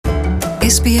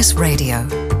SBS Radio.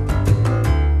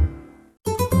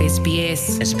 SBS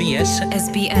SBS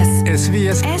SBS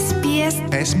SBS SBS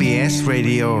SBS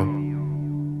Radio.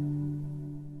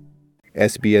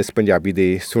 SBS Punjabi ਦੇ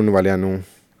ਸੁਣਨ ਵਾਲਿਆਂ ਨੂੰ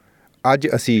ਅੱਜ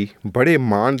ਅਸੀਂ ਬੜੇ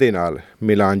ਮਾਣ ਦੇ ਨਾਲ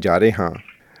ਮਿਲਾਨ ਜਾ ਰਹੇ ਹਾਂ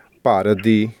ਭਾਰਤ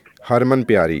ਦੀ ਹਰਮਨ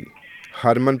ਪਿਆਰੀ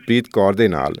ਹਰਮਨਪ੍ਰੀਤ ਕੌਰ ਦੇ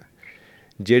ਨਾਲ,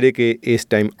 ਜਿਹੜੇ ਕਿ ਇਸ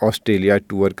ਟਾਈਮ ਆਸਟ੍ਰੇਲੀਆ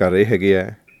ਟੂਰ ਕਰ ਰਹੇ ਹੈਗੇ ਆ।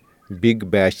 ਬਿਗ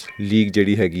ਬੈਸ਼ ਲੀਗ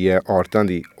ਜਿਹੜੀ ਹੈਗੀ ਹੈ ਔਰਤਾਂ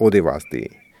ਦੀ, ਉਹਦੇ ਵਾਸਤੇ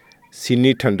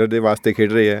ਸਿਡਨੀ ਥੰਡਰ ਦੇ ਵਾਸਤੇ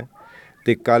ਖੇਡ ਰਹੇ ਹੈ।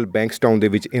 ਅਤੇ ਕੱਲ੍ਹ ਬੈਂਕਸਟਾਊਨ ਦੇ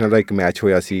ਵਿੱਚ ਇਹਨਾਂ ਦਾ ਇੱਕ ਮੈਚ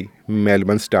ਹੋਇਆ ਸੀ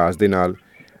ਮੈਲਬਨ ਸਟਾਰਸ ਦੇ ਨਾਲ।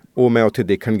 ਉਹ ਮੈਂ ਉੱਥੇ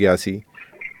ਦੇਖਣ ਗਿਆ ਸੀ।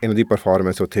 ਇਹਨਾਂ ਦੀ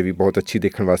ਪਰਫੋਰਮੈਂਸ ਉੱਥੇ ਵੀ ਬਹੁਤ ਅੱਛੀ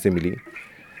ਦੇਖਣ ਵਾਸਤੇ ਮਿਲੀ।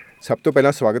 ਸਭ ਤੋਂ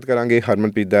ਪਹਿਲਾਂ ਸਵਾਗਤ ਕਰਾਂਗੇ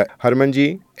ਹਰਮਨਪ੍ਰੀਤ ਦਾ। ਹਰਮਨ ਜੀ,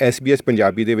 SBS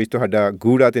ਪੰਜਾਬੀ ਦੇ ਵਿੱਚ ਤੁਹਾਡਾ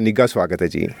ਗੂੜਾ ਅਤੇ ਨਿੱਘਾ ਸਵਾਗਤ ਹੈ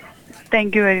ਜੀ।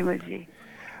 ਥੈਂਕ ਯੂ ਵੈਰੀ ਮਚ ਜੀ।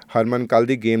 ਹਰਮਨ, ਕੱਲ੍ਹ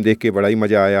ਦੀ ਗੇਮ ਦੇਖ ਕੇ ਬੜਾ ਹੀ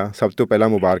ਮਜ਼ਾ ਆਇਆ। ਸਭ ਤੋਂ ਪਹਿਲਾਂ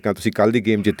ਮੁਬਾਰਕਾਂ, ਤੁਸੀਂ ਕੱਲ੍ਹ ਦੀ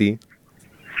ਗੇਮ ਜਿੱਤੀ।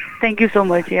 थैंक यू सो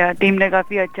मच यार, टीम ने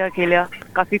काफ़ी अच्छा खेला,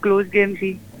 काफ़ी क्लोज गेम थी,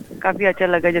 काफ़ी अच्छा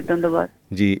लगा जितने तो बाद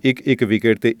ਜੀ। ਇੱਕ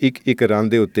ਵਿਕਟ ਤੇ ਇੱਕ ਰਨ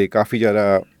ਦੇ ਉੱਤੇ ਕਾਫੀ ਜ਼ਿਆਦਾ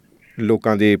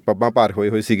ਲੋਕਾਂ ਦੇ ਪੱਬਾਂ ਭਾਰ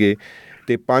ਹੋਏ ਸੀਗੇ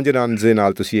ਅਤੇ 5 ਰਨਸ ਦੇ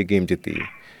ਨਾਲ ਤੁਸੀਂ ਇਹ ਗੇਮ ਜਿੱਤੀ।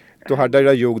 ਤੁਹਾਡਾ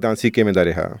ਜਿਹੜਾ ਯੋਗਦਾਨ ਸੀ ਕਿਵੇਂ ਦਾ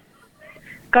ਰਿਹਾ?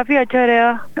 काफ़ी अच्छा रहा।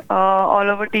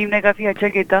 ऑल ओवर टीम ने काफ़ी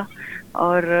अच्छा किया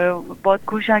और बहुत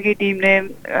खुश हाँ कि टीम ने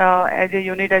एज ए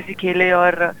यूनिट ऐसी खेले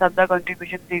और सब का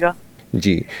कंट्रीब्यूशन सीगा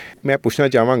ਜੀ। ਮੈਂ ਪੁੱਛਣਾ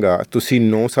ਚਾਹਾਂਗਾ, ਤੁਸੀਂ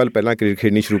 9 ਸਾਲ ਪਹਿਲਾਂ ਕ੍ਰਿਕਟ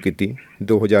ਖੇਡਣੀ ਸ਼ੁਰੂ ਕੀਤੀ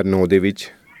 2009 ਦੇ ਵਿੱਚ।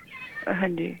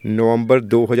 ਹਾਂਜੀ। ਨਵੰਬਰ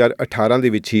 2018 ਦੇ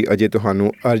ਵਿੱਚ ਹੀ ਅਜੇ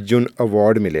ਤੁਹਾਨੂੰ ਅਰਜੁਨ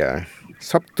ਅਵਾਰਡ ਮਿਲਿਆ ਹੈ।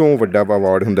 ਸਭ ਤੋਂ ਵੱਡਾ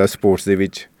ਅਵਾਰਡ ਹੁੰਦਾ ਸਪੋਰਟਸ ਦੇ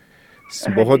ਵਿੱਚ।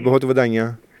 ਬਹੁਤ ਬਹੁਤ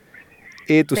ਵਧਾਈਆਂ।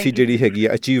 ਇਹ ਤੁਸੀਂ ਜਿਹੜੀ ਹੈਗੀ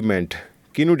ਆ ਅਚੀਵਮੈਂਟ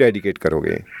ਕਿਹਨੂੰ ਡੈਡੀਕੇਟ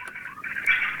ਕਰੋਗੇ?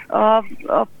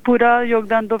 पूरा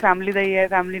योगदान तो फैमिली का ही है।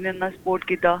 फैमिली ने इन्ना सपोर्ट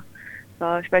किया,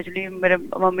 स्पैशली मेरे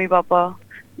मम्मी पापा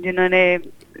जिन्होंने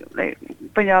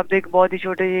पंजाब के एक बहुत ही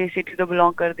छोटे जी सिटी तो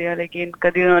बिलोंग करते हैं, लेकिन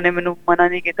कभी उन्होंने मैनू मना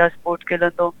नहीं किया स्पोर्ट्स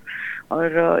खेलने तो।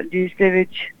 और जिस दे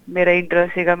विच मेरा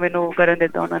इंटरस्ट है मैनू करन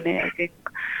दिता उन्होंने। आई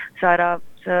थिंक सारा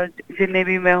जिन्ने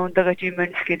भी मैं हुण तक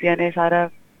अचीवमेंट्स कीतियां ने सारा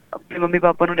अपने मम्मी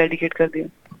पापा नू डेडिकेट कर दिया।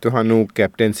 ਤੁਹਾਨੂੰ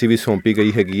ਕੈਪਟੈਂਸੀ ਵੀ ਸੌਂਪੀ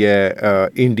ਗਈ ਹੈਗੀ ਹੈ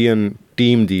ਇੰਡੀਅਨ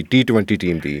ਟੀਮ ਦੀ, T20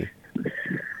 ਟੀਮ ਦੀ।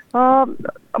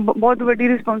 ਬਹੁਤ ਵੱਡੀ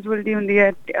ਰਿਸਪੌਂਸਿਬਿਲਿਟੀ ਹੁੰਦੀ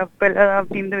ਹੈ ਪਹਿਲਾਂ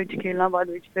ਟੀਮ ਦੇ ਵਿੱਚ ਖੇਲਣਾ, ਬਾਅਦ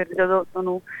ਵਿੱਚ ਫਿਰ ਜਦੋਂ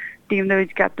ਤੁਹਾਨੂੰ ਟੀਮ ਦੇ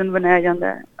ਵਿੱਚ ਕੈਪਟਨ ਬਣਾਇਆ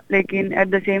ਜਾਂਦਾ ਹੈ। ਲੇਕਿਨ at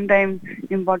the same time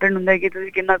important ਹੁੰਦਾ ਹੈ ਕਿ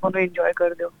ਤੁਸੀਂ ਕਿੰਨਾ ਕੁ ਉਹਨੂੰ ਇੰਜੋਏ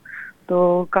ਕਰਦੇ ਹੋ। तो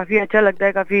काफ़ी अच्छा लगता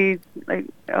है, काफ़ी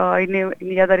इतनी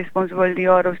ज़्यादा रिस्पॉन्सिबिलिटी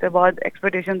और उसके बाद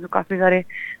एक्सपेक्टेशंस काफ़ी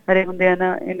सारे होंगे हैं ना,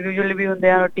 इंडिविजुअली भी होंगे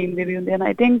हैं और टीम के भी होंगे हैं ना।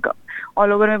 आई थिंक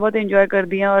ऑल ओवर में बहुत इंजॉय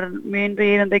करती हैं और मेन तो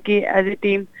ये होता है कि एज ए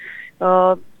टीम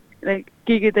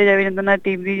की किया जाए जिंदा ना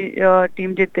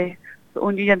टीम जिते तो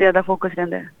उन चीज़ों पर ज़्यादा फोकस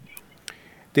रहता है।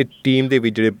 ਅਤੇ ਟੀਮ ਦੇ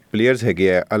ਵਿੱਚ ਜਿਹੜੇ ਪਲੇਅਰਸ ਹੈਗੇ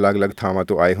ਆ ਅਲੱਗ-ਅਲੱਗ ਥਾਵਾਂ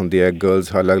ਤੋਂ ਆਏ ਹੁੰਦੇ ਆ,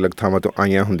 ਗਰਲਸ ਅਲੱਗ-ਅਲੱਗ ਥਾਵਾਂ ਤੋਂ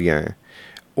ਆਈਆਂ ਹੁੰਦੀਆਂ ਹੈ।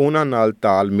 ਉਹਨਾਂ ਨਾਲ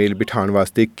ਤਾਲਮੇਲ ਬਿਠਾਉਣ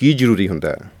ਵਾਸਤੇ ਕੀ ਜ਼ਰੂਰੀ ਹੁੰਦਾ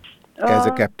ਹੈ as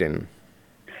a captain?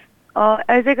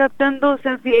 As a captain ਤਾਂ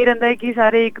ਸਿਰਫ ਇਹ ਰਹਿੰਦਾ ਹੈ ਕਿ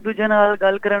ਸਾਰੇ ਇੱਕ ਦੂਜੇ ਨਾਲ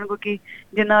ਗੱਲ ਕਰਨ, ਕਿਉਂਕਿ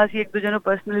ਜਿੰਨਾ ਅਸੀਂ ਇੱਕ ਦੂਜੇ ਨੂੰ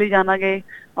ਪਰਸਨਲੀ ਜਾਣਾਂਗੇ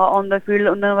ਔਨ ਦਾ ਫੀਲਡ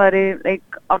ਉਹਨਾਂ ਬਾਰੇ,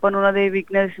 ਲਾਈਕ ਆਪਾਂ ਨੂੰ ਉਹਨਾਂ ਦੇ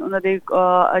ਵੀਕਨੈਸ, ਉਹਨਾਂ ਦੇ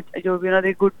ਜੋ ਵੀ ਉਹਨਾਂ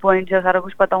ਦੇ ਗੁੱਡ ਪੁਆਇੰਟਸ ਆ, ਸਾਰਾ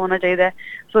ਕੁਛ ਪਤਾ ਹੋਣਾ ਚਾਹੀਦਾ ਹੈ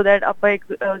ਸੋ ਦੈਟ ਆਪਾਂ ਇੱਕ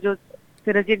ਜੋ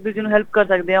ਫਿਰ ਅਸੀਂ ਇੱਕ ਦੂਜੇ ਨੂੰ ਹੈਲਪ ਕਰ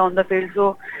ਸਕਦੇ ਹਾਂ on the field.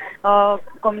 So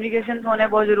communication ਹੋਣਾ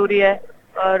ਬਹੁਤ ਜ਼ਰੂਰੀ ਹੈ।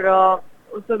 ਔਰ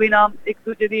ਉਸ ਤੋਂ ਬਿਨਾਂ ਇੱਕ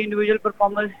ਦੂਜੇ ਦੀ ਇੰਡੀਵਿਜੂਅਲ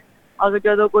ਪਰਫੋਰਮੈਂਸ, ਅਗਰ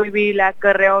ਜਦੋਂ ਕੋਈ ਵੀ ਲੈਕ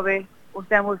ਕਰ ਰਿਹਾ ਹੋਵੇ ਉਸ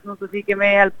ਟਾਈਮ ਉਸਨੂੰ ਤੁਸੀਂ ਕਿਵੇਂ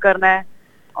ਹੈਲਪ ਕਰਨਾ ਹੈ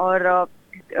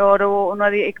ਔਰ ਉਹ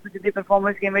ਉਹਨਾਂ ਦੀ ਇੱਕ ਦੂਜੇ ਦੀ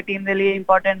ਪਰਫੋਰਮੈਂਸ ਕਿਵੇਂ ਟੀਮ ਦੇ ਲਈ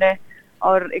ਇੰਪੋਰਟੈਂਟ ਹੈ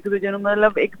ਔਰ ਇੱਕ ਦੂਜੇ ਨੂੰ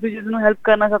ਮਤਲਬ ਇੱਕ ਦੂਜੇ ਨੂੰ ਹੈਲਪ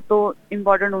ਕਰਨਾ ਸਭ ਤੋਂ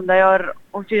ਇੰਪੋਰਟੈਂਟ ਹੁੰਦਾ ਹੈ ਔਰ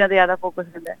ਉਸ ਚੀਜ਼ਾਂ 'ਤੇ ਜ਼ਿਆਦਾ ਫੋਕਸ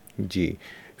ਹੁੰਦਾ ਹੈ। ਜੀ।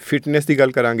 ਫਿਟਨੈਸ ਦੀ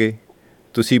ਗੱਲ ਕਰਾਂਗੇ।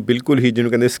 ਤੁਸੀਂ ਬਿਲਕੁਲ ਹੀ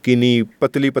ਜਿਹਨੂੰ ਕਹਿੰਦੇ ਸਕਿਨੀ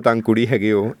ਪਤਲੀ ਪਤੰਗ ਕੁੜੀ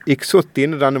ਹੈਗੇ ਹੋ।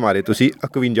 103 ਰਨ ਮਾਰੇ ਤੁਸੀਂ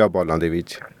 51 ਬਾਲਾਂ ਦੇ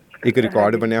ਵਿੱਚ। ਇੱਕ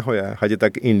ਰਿਕਾਰਡ ਬਣਿਆ ਹੋਇਆ, ਹਜੇ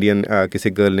ਤੱਕ ਇੰਡੀਅਨ ਕਿਸੇ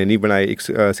ਗਰਲ ਨੇ ਨਹੀਂ ਬਣਾਏ, ਇੱਕ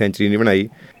ਸੈਂਚਰੀ ਨਹੀਂ ਬਣਾਈ।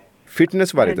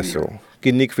 ਫਿਟਨੈਸ ਬਾਰੇ ਦੱਸੋ,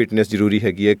 ਕਿੰਨੀ ਕੁ ਫਿਟਨੈਸ ਜ਼ਰੂਰੀ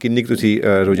ਹੈਗੀ ਹੈ? ਕਿੰਨੀ ਕੁ ਤੁਸੀਂ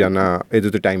ਰੋਜ਼ਾਨਾ ਇਹਦੇ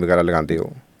ਉੱਤੇ ਟਾਈਮ ਵਗੈਰਾ ਲਗਾਉਂਦੇ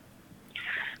ਹੋ?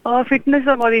 ਫਿਟਨੈਸ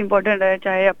ਤਾਂ ਬਹੁਤ ਇੰਪੋਰਟੈਂਟ ਹੈ,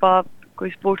 ਚਾਹੇ ਆਪਾਂ ਕੋਈ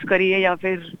ਸਪੋਰਟਸ ਕਰੀਏ ਜਾਂ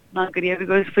ਫਿਰ ਨਾ ਕਰੀਏ,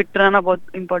 ਬਿਕੋਜ਼ ਫਿਟ ਰਹਿਣਾ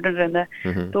ਬਹੁਤ ਇੰਪੋਰਟੈਂਟ ਰਹਿੰਦਾ ਹੈ।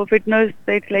 तो फिटनेस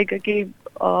इट्स लाइक कि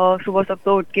सुबह सब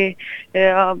तो उठ के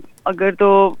अगर तो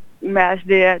मैच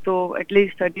डे है तो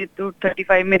एटलीस्ट 30 to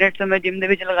 35 मिनट्स मैं जिम ਦੇ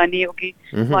ਵਿੱਚ ਲਗਾਉਣੀ ਹੈ ਕਿ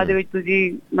ਬਾਅਦ ਦੇ ਵਿੱਚ ਤੁਸੀਂ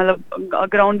ਮਤਲਬ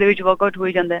ਗਰਾਊਂਡ ਦੇ ਵਿੱਚ ਵਰਕਆਊਟ ਹੋ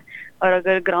ਹੀ ਜਾਂਦਾ ਹੈ। ਔਰ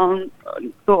ਅਗਰ ਗਰਾਊਂਡ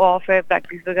ਤੋਂ ਆਫ ਹੈ,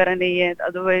 ਪ੍ਰੈਕਟਿਸ ਵਗੈਰਾ ਨਹੀਂ ਹੈ,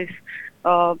 ਅਦਰਵਾਈਜ਼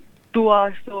 2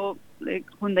 ਆਵਰਸ ਤੋਂ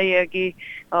ਲਾਈਕ ਹੁੰਦਾ ਹੀ ਹੈ ਕਿ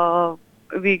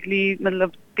ਵੀਕਲੀ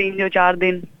ਮਤਲਬ 3 ਜਾਂ 4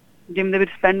 ਦਿਨ ਜਿਮ ਦੇ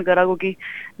ਵਿੱਚ ਸਪੈਂਡ ਕਰਾਂ, ਕਿਉਂਕਿ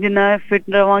ਜਿੰਨਾ ਫਿਟ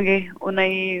ਰਹਾਂਗੇ ਉਨਾ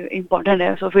ਹੀ ਇੰਪੋਰਟੈਂਟ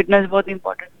ਹੈ। ਸੋ ਫਿਟਨੈਸ ਬਹੁਤ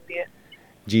ਇੰਪੋਰਟੈਂਟ ਹੁੰਦੀ ਹੈ।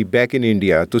 ਜੀ। ਬੈਕ ਇਨ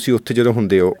ਇੰਡੀਆ ਤੁਸੀਂ ਉੱਥੇ ਜਦੋਂ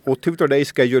ਹੁੰਦੇ ਹੋ, ਉੱਥੇ ਵੀ ਤੁਹਾਡਾ ਇਹ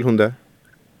ਸਕੈਜੂਅਲ ਹੁੰਦਾ?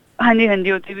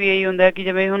 ਹਾਂਜੀ, ਉੱਥੇ ਵੀ ਇਹੀ ਹੁੰਦਾ ਕਿ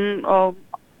ਜਿਵੇਂ ਹੁਣ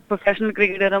ਪ੍ਰੋਫੈਸ਼ਨਲ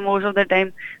ਕ੍ਰਿਕਟਰ ਆ, most of the time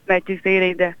matches 'ਤੇ ਹੀ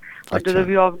ਰਹਿੰਦਾ ਔਰ ਜਦੋਂ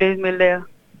ਵੀ ਆਫ ਡੇਜ਼ ਮਿਲਦੇ ਆ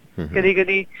ਕਦੀ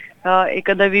ਕਦੀ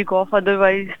ਇੱਕ ਅੱਧਾ ਵੀਕ ਆਫ,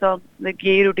 ਅਦਰਵਾਈਜ਼ ਤਾਂ ਲਾਈਕ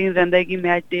ਯਹੀ रूटीन रहता है कि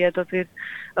मैच डे है तो फिर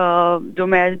जो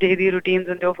मैच डे की रूटीन्स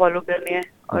होंगे वो फॉलो करने हैं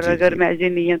और अगर मैच डे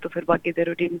नहीं है तो फिर बाकी दे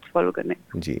रूटीन्स फॉलो करने।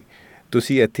 जी।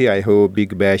 ਤੁਸੀਂ ਇੱਥੇ ਆਏ ਹੋ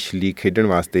ਬਿਗ ਬੈਸ਼ ਲੀਗ ਖੇਡਣ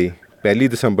ਵਾਸਤੇ। 1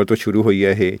 ਦਸੰਬਰ ਤੋਂ ਸ਼ੁਰੂ ਹੋਈ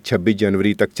ਹੈ, ਇਹ 26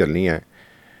 ਜਨਵਰੀ ਤੱਕ ਚੱਲਣੀ ਹੈ।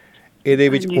 ਇਹਦੇ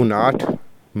ਵਿੱਚ 59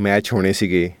 ਮੈਚ ਹੋਣੇ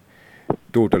ਸੀਗੇ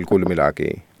ਟੋਟਲ, ਕੁੱਲ ਮਿਲਾ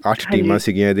ਕੇ 8 ਟੀਮਾਂ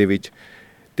ਸੀਗੀਆਂ ਇਹਦੇ ਵਿੱਚ।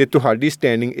 ਅਤੇ ਤੁਹਾਡੀ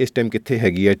ਸਟੈਂਡਿੰਗ ਇਸ ਟਾਈਮ ਕਿੱਥੇ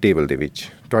ਹੈਗੀ ਹੈ ਟੇਬਲ ਦੇ ਵਿੱਚ,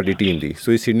 ਤੁਹਾਡੀ ਟੀਮ ਦੀ?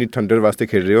 ਤੁਸੀਂ ਸਿਡਨੀ ਥੰਡਰ ਵਾਸਤੇ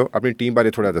ਖੇਡ ਰਹੇ ਹੋ, ਆਪਣੀ ਟੀਮ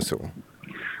ਬਾਰੇ ਥੋੜ੍ਹਾ ਦੱਸੋ।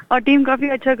 ਟੀਮ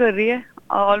ਕਾਫੀ ਅੱਛਾ ਕਰ ਰਹੀ ਹੈ।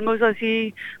 ਆਲਮੋਸਟ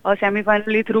ਅਸੀਂ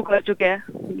ਸੈਮੀਫਾਈਨਲ ਹੀ ਥਰੂ ਕਰ ਚੁੱਕੇ हैं।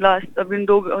 लास्ट अभी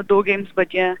दो गेम्स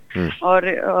बचे हैं और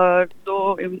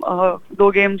दो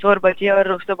गेम्स और बचे हैं और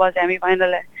उसके बाद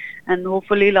सेमीफाइनल है। एंड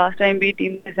होपफुली लास्ट टाइम भी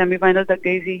टीम सेमीफाइनल तक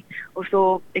गई थी, उस तो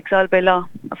 1 साल पहला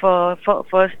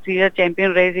फर्स्ट ईयर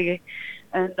चैंपियन रहे थे।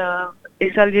 एंड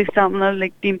इस साल जिस हिसाब ਨਾਲ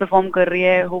टीम परफॉर्म कर रही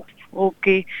है, होप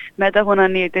कि मैं तक होना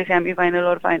नहीं थे सेमीफाइनल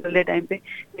और फाइनल के टाइम पे,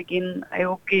 लेकिन आई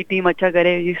होप कि टीम अच्छा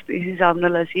करे। इस हिसाब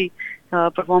ਨਾਲ ਅਸੀਂ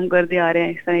परफॉर्म करते आ रहे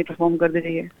हैं, इस तरह ही परफॉर्म करते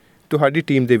रहिए। ਤੁਹਾਡੀ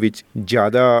ਟੀਮ ਦੇ ਵਿੱਚ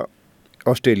ਜ਼ਿਆਦਾ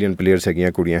ਆਸਟ੍ਰੇਲੀਅਨ ਪਲੇਅਰਸ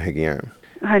ਹੈਗੀਆਂ, ਕੁੜੀਆਂ ਹੈਗੀਆਂ?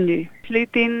 ਹਾਂਜੀ, ਐਕਚੁਅਲੀ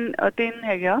ਤਿੰਨ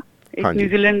ਹੈਗਾ। ਇੱਕ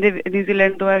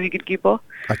ਨਿਊਜ਼ੀਲੈਂਡ ਤੋਂ ਹੈ ਵਿਕਟ ਕੀਪਰ।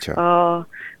 ਅੱਛਾ।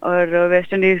 ਔਰ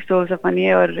ਵੈਸਟ ਇੰਡੀਜ਼ ਤੋਂ ਸਫਾਨੀ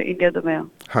ਹੈ ਔਰ ਇੰਡੀਆ ਤੋਂ ਮੈਂ।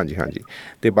 ਹਾਂਜੀ।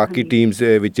 ਅਤੇ ਬਾਕੀ ਟੀਮਸ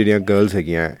ਵਿੱਚ ਜਿਹੜੀਆਂ ਗਰਲਸ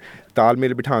ਹੈਗੀਆਂ,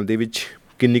 ਤਾਲਮੇਲ ਬਿਠਾਉਣ ਦੇ ਵਿੱਚ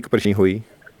ਕਿੰਨੀ ਕੁ ਪਰੇਸ਼ਾਨੀ ਹੋਈ?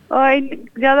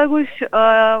 ਜ਼ਿਆਦਾ ਕੁਛ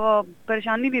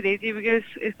ਪਰੇਸ਼ਾਨੀ ਨਹੀਂ ਰਹੀ ਸੀ,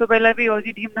 ਬਿਕਾਜ਼ ਇਸ ਤੋਂ ਪਹਿਲਾਂ ਵੀ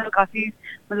ਉਹਦੀ ਟੀਮ ਨਾਲ ਕਾਫੀ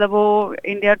ਮਤਲਬ ਉਹ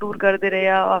ਇੰਡੀਆ ਟੂਰ ਕਰਦੇ ਰਹੇ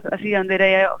ਆ, ਅਸੀਂ ਜਾਂਦੇ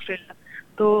ਰਹੇ ਆ ਆਸਟ੍ਰੇਲੀਆ।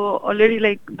 ਤੋ ਆਲਰੇਡੀ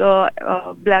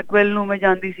ਬਲੈਕਵੈਲ ਨੂੰ ਮੈਂ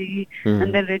ਜਾਣਦੀ ਸੀਗੀ,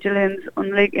 ਐਂਡ ਦੈਨ ਰੇਚਲ ਹੈਂਸ,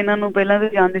 ਇਹਨਾਂ ਨੂੰ ਪਹਿਲਾਂ ਤੋਂ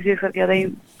ਜਾਣਦੀ ਸੀ, ਇਸ ਕਰਕੇ ਜ਼ਿਆਦਾ ਹੀ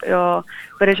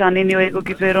ਪਰੇਸ਼ਾਨੀ ਨਹੀਂ ਹੋਈ,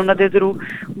 ਕਿਉਂਕਿ ਫਿਰ ਉਹਨਾਂ ਦੇ ਥਰੂ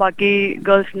ਬਾਕੀ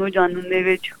ਗਰਲਸ ਨੂੰ ਜਾਣਨ ਦੇ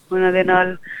ਵਿੱਚ, ਉਹਨਾਂ ਦੇ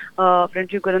ਨਾਲ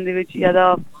ਫਰੈਂਡਸ਼ਿਪ ਕਰਨ ਦੇ ਵਿੱਚ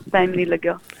ਜ਼ਿਆਦਾ ਟਾਈਮ ਨਹੀਂ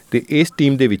ਲੱਗਿਆ। ਅਤੇ ਇਸ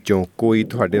ਟੀਮ ਦੇ ਵਿੱਚੋਂ ਕੋਈ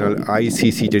ਤੁਹਾਡੇ ਨਾਲ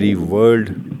ICC ਜਿਹੜੀ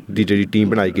ਵਰਲਡ ਦੀ ਜਿਹੜੀ ਟੀਮ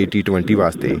ਬਣਾਈ ਗਈ T20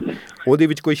 ਵਾਸਤੇ, ਉਹਦੇ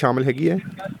ਵਿੱਚ ਕੋਈ ਸ਼ਾਮਿਲ ਹੈਗੀ ਹੈ?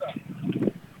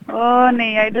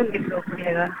 ਨਹੀਂ, ਆਈ ਡੋਂਟ ਥਿੰਕ ਸੋ ਕੋਈ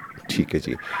ਹੈਗਾ। ਠੀਕ ਹੈ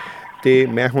ਜੀ। ਅਤੇ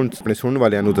ਮੈਂ ਹੁਣ ਆਪਣੇ ਸੁਣਨ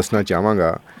ਵਾਲਿਆਂ ਨੂੰ ਦੱਸਣਾ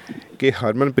ਚਾਹਾਂਗਾ ਕਿ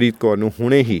ਹਰਮਨਪ੍ਰੀਤ ਕੌਰ ਨੂੰ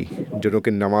ਹੁਣੇ ਹੀ, ਜਦੋਂ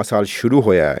ਕਿ ਨਵਾਂ ਸਾਲ ਸ਼ੁਰੂ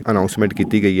ਹੋਇਆ ਹੈ, ਅਨਾਊਂਸਮੈਂਟ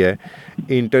ਕੀਤੀ ਗਈ ਹੈ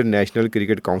ਇੰਟਰਨੈਸ਼ਨਲ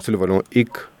ਕ੍ਰਿਕਟ ਕਾਊਂਸਿਲ ਵੱਲੋਂ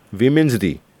ਇੱਕ ਵਿਮਨਸ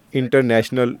ਦੀ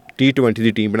ਇੰਟਰਨੈਸ਼ਨਲ T20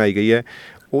 ਦੀ ਟੀਮ ਬਣਾਈ ਗਈ ਹੈ।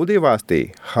 ਉਹਦੇ ਵਾਸਤੇ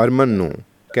ਹਰਮਨ ਨੂੰ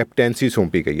ਕੈਪਟੈਂਸੀ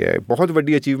ਸੌਂਪੀ ਗਈ ਹੈ। ਬਹੁਤ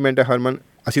ਵੱਡੀ ਅਚੀਵਮੈਂਟ ਹੈ ਹਰਮਨ,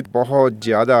 ਅਸੀਂ ਬਹੁਤ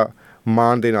ਜ਼ਿਆਦਾ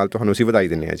ਮਾਣ ਦੇ ਨਾਲ ਤੁਹਾਨੂੰ ਅਸੀਂ ਵਧਾਈ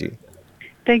ਦਿੰਦੇ ਹਾਂ ਜੀ।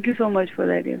 Thank you so much for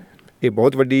that. ਇਹ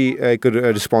ਬਹੁਤ ਵੱਡੀ ਇੱਕ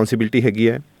ਰਿਸਪੋਂਸੀਬਿਲਿਟੀ ਹੈਗੀ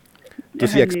ਹੈ।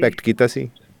 ਤੁਸੀਂ ਐਕਸਪੈਕਟ ਕੀਤਾ ਸੀ?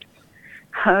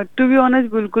 ਟੂ ਬੀ ਓਨੈਸਟ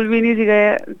ਬਿਲਕੁਲ ਵੀ ਨਹੀਂ ਸੀਗਾ,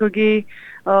 ਕਿਉਂਕਿ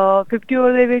 50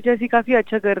 ਓਵਰ ਦੇ ਵਿੱਚ ਅਸੀਂ ਕਾਫੀ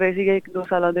ਅੱਛਾ ਕਰ ਰਹੇ ਸੀਗੇ 1-2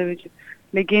 ਸਾਲਾਂ ਦੇ ਵਿੱਚ,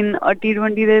 ਲੇਕਿਨ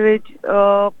T20 ਦੇ ਵਿੱਚ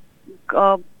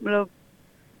ਮਤਲਬ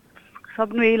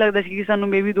ਸਭ ਨੂੰ ਇਹੀ ਲੱਗਦਾ ਸੀ ਕਿ ਸਾਨੂੰ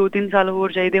ਮੇਬੀ 2-3 ਸਾਲ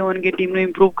ਹੋਰ ਚਾਹੀਦੇ ਹੋਣਗੇ ਟੀਮ ਨੂੰ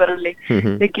ਇੰਪਰੂਵ ਕਰਨ ਲਈ।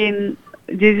 ਲੇਕਿਨ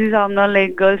ਜਿਸ ਹਿਸਾਬ ਨਾਲ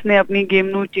ਗਰਲਸ ਨੇ ਆਪਣੀ ਗੇਮ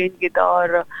ਨੂੰ ਚੇਂਜ ਕੀਤਾ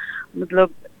ਔਰ ਮਤਲਬ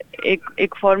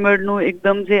ਇੱਕ ਫਾਰਮੈਟ ਨੂੰ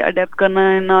ਇੱਕਦਮ ਸੇ ਅਡੈਪਟ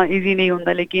ਕਰਨਾ ਇੰਨਾ ਈਜ਼ੀ ਨਹੀਂ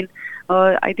ਹੁੰਦਾ, ਲੇਕਿਨ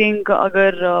ਆਈ ਥਿੰਕ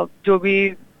ਅਗਰ ਜੋ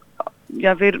ਵੀ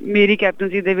ਜਾਂ ਫਿਰ ਮੇਰੀ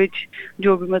ਕੈਪਟਨਸੀ ਦੇ ਵਿੱਚ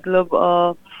ਜੋ ਵੀ ਮਤਲਬ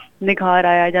ਨਿਖਾਰ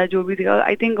ਆਇਆ ਜਾਂ ਜੋ ਵੀ ਸੀਗਾ,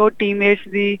 ਆਈ ਥਿੰਕ ਉਹ ਟੀਮਮੇਟਸ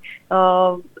ਦੀ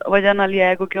ਵਜ੍ਹਾ ਨਾਲ ਹੀ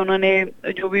ਆਇਆ, ਕਿਉਂਕਿ ਉਹਨਾਂ ਨੇ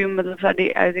ਜੋ ਵੀ ਮਤਲਬ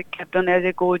ਸਾਡੇ as a captain, as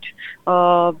a coach,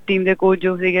 team ਦੇ ਕੋਚ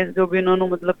ਜੋ ਸੀਗੇ, ਜੋ ਵੀ ਉਹਨਾਂ ਨੂੰ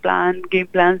ਮਤਲਬ ਗੇਮ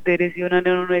ਪਲਾਨਸ ਦੇ ਰਹੇ ਸੀ, ਉਹਨਾਂ ਨੇ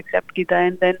ਉਹਨਾਂ ਨੂੰ ਐਕਸੈਪਟ ਕੀਤਾ।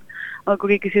 ਐਂਡ ਦੈਨ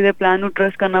ਕਿਉਂਕਿ ਕਿਸੇ ਦੇ ਪਲਾਨ ਨੂੰ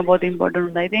ਟਰਸਟ ਕਰਨਾ ਬਹੁਤ ਇੰਪੋਰਟੈਂਟ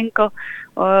ਹੁੰਦਾ। ਆਈ ਥਿੰਕ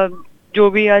ਜੋ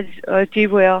ਵੀ ਅੱਜ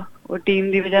ਅਚੀਵ ਹੋਇਆ ਉਹ ਟੀਮ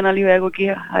ਦੀ ਵਜ੍ਹਾ ਨਾਲ ਹੀ ਹੋਇਆ, ਕਿਉਂਕਿ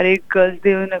ਹਰ ਇੱਕ ਗਰਲਸ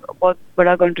ਦੇ ਉਹਨੇ ਬਹੁਤ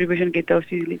ਬੜਾ ਕੰਟਰੀਬਿਊਸ਼ਨ ਕੀਤਾ ਉਸ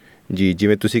ਚੀਜ਼ ਲਈ। ਜੀ,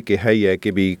 ਜਿਵੇਂ ਤੁਸੀਂ ਕਿਹਾ ਹੀ ਹੈ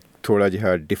ਕਿ ਵੀ ਥੋੜ੍ਹਾ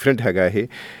ਜਿਹਾ ਡਿਫਰੈਂਟ ਹੈਗਾ ਇਹ।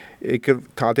 ਇੱਕ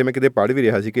ਥਾਂ 'ਤੇ ਮੈਂ ਕਿਤੇ ਪੜ੍ਹ ਵੀ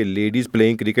ਰਿਹਾ ਸੀ ਕਿ ਲੇਡੀਜ਼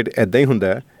ਪਲੇਇੰਗ ਕ੍ਰਿਕਟ ਇੱਦਾਂ ਹੀ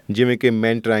ਹੁੰਦਾ ਜਿਵੇਂ ਕਿ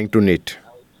ਮੈਨ ਟਰਾਇੰਗ ਟੂ ਨਿਟ,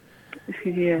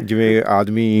 ਜਿਵੇਂ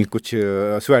ਆਦਮੀ ਕੁਛ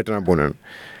ਸਵੈਟਰਾਂ ਬੁਣਨ।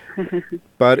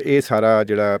 ਪਰ ਇਹ ਸਾਰਾ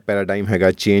ਜਿਹੜਾ ਪੈਰਾਡਾਈਮ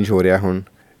ਹੈਗਾ ਚੇਂਜ ਹੋ ਰਿਹਾ ਹੁਣ।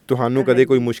 ਤੁਹਾਨੂੰ ਕਦੇ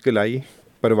ਕੋਈ ਮੁਸ਼ਕਿਲ ਆਈ?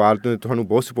 ਪਰਿਵਾਰ ਨੇ ਤੁਹਾਨੂੰ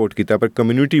ਬਹੁਤ ਸਪੋਰਟ ਕੀਤਾ, ਪਰ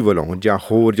ਕਮਿਊਨਿਟੀ ਵੱਲੋਂ ਜਾਂ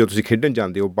ਹੋਰ ਜੋ ਤੁਸੀਂ ਖੇਡਣ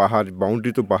ਜਾਂਦੇ ਹੋ ਬਾਹਰ,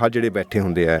 ਬਾਊਂਡਰੀ ਤੋਂ ਬਾਹਰ ਜਿਹੜੇ ਬੈਠੇ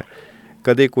ਹੁੰਦੇ ਆ,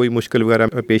 ਕਦੇ ਕੋਈ ਮੁਸ਼ਕਿਲ ਵਗੈਰਾ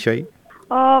ਪੇਸ਼ ਆਈ?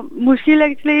 ਮੁਸ਼ਕਿਲ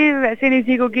ਐਕਚੁਅਲੀ ਵੈਸੇ ਨਹੀਂ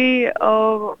ਸੀ, ਕਿਉਂਕਿ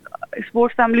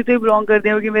ਸਪੋਰਟਸ ਫੈਮਿਲੀ ਤੋਂ ਹੀ ਬਿਲੋਂਗ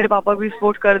ਕਰਦੇ ਹੋ, ਕਿ ਮੇਰੇ ਪਾਪਾ ਵੀ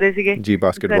ਸਪੋਰਟਸ ਕਰਦੇ ਸੀਗੇ ਜੀ,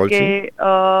 ਬਾਸਕਟਬਾਲ ਸੀ।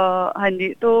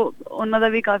 ਹਾਂਜੀ, ਤਾਂ ਉਹਨਾਂ ਦਾ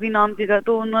ਵੀ ਕਾਫੀ ਨਾਮ ਸੀਗਾ,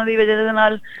 ਤਾਂ ਉਹਨਾਂ ਦੀ ਵਜ੍ਹਾ ਦੇ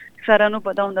ਨਾਲ ਸਾਰਿਆਂ ਨੂੰ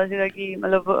ਪਤਾ ਹੁੰਦਾ ਸੀਗਾ ਕਿ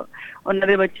ਮਤਲਬ ਉਹਨਾਂ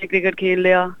ਦੇ ਬੱਚੇ ਕ੍ਰਿਕਟ ਖੇਡ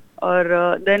ਲਿਆ। ਔਰ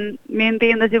ਦੈਨ ਮੇਨ ਤਾਂ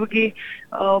ਇਹ ਹੁੰਦਾ ਸੀ ਕਿ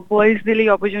ਬੋਇਜ਼ ਦੇ ਲਈ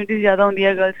ਓਪਰਚੁਨਿਟੀਜ਼ ਜ਼ਿਆਦਾ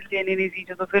ਹੁੰਦੀਆਂ, ਗਰਲਸ ਲਈ ਇੰਨੀ ਨਹੀਂ ਸੀ।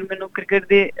 ਜਦੋਂ ਫਿਰ ਮੈਨੂੰ ਕ੍ਰਿਕਟ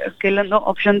ਦੇ ਖੇਲਣ ਦਾ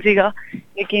ਆਪਸ਼ਨ ਸੀਗਾ,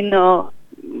 ਲੇਕਿਨ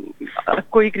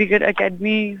ਕੋਈ ਕ੍ਰਿਕਟ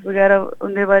ਅਕੈਡਮੀ ਵਗੈਰਾ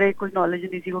ਉਹਦੇ ਬਾਰੇ ਕੁਝ ਨੌਲੇਜ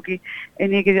ਨਹੀਂ ਸੀ, ਕਿਉਂਕਿ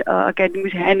ਇੰਨੀ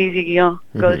ਅਕੈਡਮੀਜ਼ ਹੈ ਨਹੀਂ ਸੀਗੀਆਂ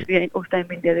ਗਰਲਸ ਦੀਆਂ ਉਸ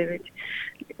ਟਾਈਮ ਇੰਡੀਆ ਦੇ ਵਿੱਚ।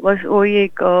 ਬਸ ਉਹੀ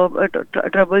ਇੱਕ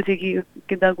ਟਰਬਲ ਸੀ ਕਿ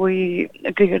ਕਿੱਦਾਂ ਕੋਈ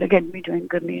ਕ੍ਰਿਕਟ ਅਕੈਡਮੀ ਜੁਆਇਨ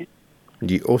ਕਰਨੀ ਹੈ।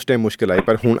 ਜੀ, ਉਸ ਟਾਈਮ ਮੁਸ਼ਕਿਲ ਆਈ,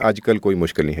 ਪਰ ਹੁਣ ਅੱਜ ਕੱਲ੍ਹ ਕੋਈ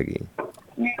ਮੁਸ਼ਕਿਲ ਨਹੀਂ ਹੈਗੀ।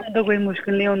 ਨਹੀਂ, ਤਾਂ ਕੋਈ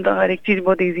ਮੁਸ਼ਕਿਲ ਨਹੀਂ ਹੁੰਦਾ, ਹਰ ਇੱਕ ਚੀਜ਼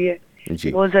ਬਹੁਤ ਈਜ਼ੀ ਹੈ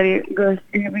ਜੀ। ਬਹੁਤ ਸਾਰੀ ਗਰਲਸ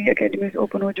ਦੀਆਂ ਵੀ ਅਕੈਡਮੀਜ਼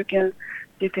ਓਪਨ ਹੋ ਚੁੱਕੀਆਂ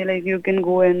ਜਿੱਥੇ like you can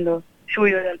go and show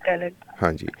your talent.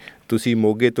 ਹਾਂਜੀ, ਤੁਸੀਂ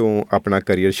ਮੋਗੇ ਤੋਂ ਆਪਣਾ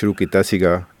ਕਰੀਅਰ ਸ਼ੁਰੂ ਕੀਤਾ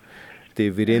ਸੀਗਾ ਅਤੇ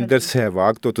ਵੀਰੇਂਦਰ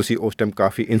ਸਹਿਵਾਗ ਤੋਂ ਤੁਸੀਂ ਉਸ ਟਾਈਮ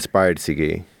ਕਾਫੀ ਇੰਸਪਾਇਰਡ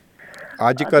ਸੀਗੇ।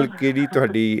 ਅੱਜ ਕੱਲ੍ਹ ਕਿਹੜੀ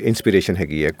ਤੁਹਾਡੀ ਇੰਸਪੀਰੇਸ਼ਨ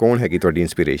ਹੈਗੀ ਹੈ? ਕੌਣ ਹੈਗੀ ਤੁਹਾਡੀ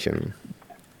ਇੰਸਪੀਰੇਸ਼ਨ?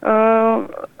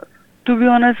 ਟੂ ਬੀ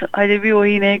ਓਨੈਸਟ ਹਜੇ ਵੀ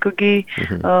ਉਹੀ ਨੇ, ਕਿਉਂਕਿ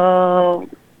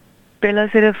ਪਹਿਲਾਂ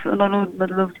ਸਿਰਫ ਉਹਨਾਂ ਨੂੰ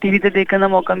ਮਤਲਬ ਟੀਵੀ ਤੇ ਦੇਖਣ ਦਾ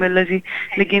ਮੌਕਾ ਮਿਲਦਾ ਸੀ,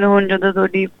 ਲੇਕਿਨ ਹੁਣ ਜਦੋਂ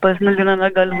ਤੁਹਾਡੀ ਪਰਸਨਲ ਉਹਨਾਂ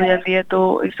ਨਾਲ ਗੱਲ ਹੋ ਜਾਂਦੀ ਹੈ ਤਾਂ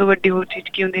ਇਸ ਤੋਂ ਵੱਡੀ ਹੋਰ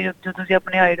ਚੀਜ਼ ਕੀ ਹੁੰਦੀ ਹੈ, ਜਦੋਂ ਤੁਸੀਂ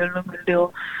ਆਪਣੇ ਆਈਡਲ ਨੂੰ ਮਿਲਦੇ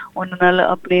ਹੋ, ਉਹਨਾਂ ਨਾਲ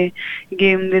ਆਪਣੇ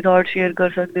ਗੇਮ ਦੇ ਥਾਟ ਸ਼ੇਅਰ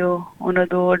ਕਰ ਸਕਦੇ ਹੋ, ਉਹਨਾਂ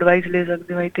ਤੋਂ ਐਡਵਾਈਸ ਲੈ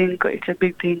ਸਕਦੇ ਹੋ। I think it's a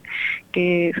big thing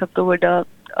ਕਿ ਸਭ ਤੋਂ ਵੱਡਾ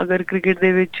ਅਗਰ ਕ੍ਰਿਕਟ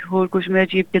ਦੇ ਵਿੱਚ ਹੋਰ ਕੁਛ ਮੈਂ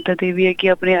ਅਚੀਵ ਕੀਤਾ ਤੇ ਵੀ ਹੈ ਕਿ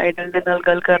ਆਪਣੇ ਆਈਡਲ ਦੇ ਨਾਲ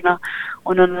ਗੱਲ ਕਰਨਾ,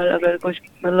 ਉਹਨਾਂ ਨਾਲ ਅਗਰ ਕੁਛ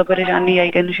ਮਤਲਬ ਪਰੇਸ਼ਾਨੀ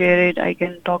I can share it, I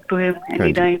can talk to him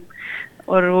any time,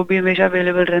 ਔਰ ਉਹ ਵੀ ਹਮੇਸ਼ਾ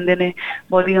ਅਵੇਲੇਬਲ ਰਹਿੰਦੇ ਨੇ,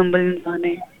 ਬਹੁਤ ਹੀ ਹੰਬਲ ਇਨਸਾਨ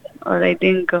ਹੈ। ਔਰ ਆਈ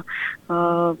ਥਿੰਕ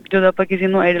ਜਦੋਂ ਆਪਾਂ ਕਿਸੇ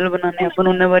ਨੂੰ ਆਈਡਲ ਬਣਾਉਂਦੇ ਆਪਾਂ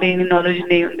ਨੂੰ ਉਹਨਾਂ ਬਾਰੇ ਇੰਨੀ ਨੌਲੇਜ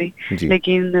ਨਹੀਂ ਹੁੰਦੀ,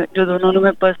 ਲੇਕਿਨ ਜਦੋਂ ਉਹਨਾਂ ਨੂੰ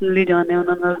ਮੈਂ ਪਰਸਨਲੀ ਜਾਣਿਆ,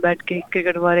 ਉਹਨਾਂ ਨਾਲ ਬੈਠ ਕੇ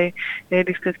ਕ੍ਰਿਕਟ ਬਾਰੇ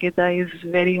ਡਿਸਕਸ ਕੀਤਾ, ਇਜ਼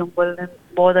ਵੈਰੀ ਹੰਬਲ ਐਂਡ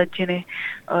ਬਹੁਤ ਅੱਛੇ ਨੇ,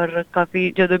 ਔਰ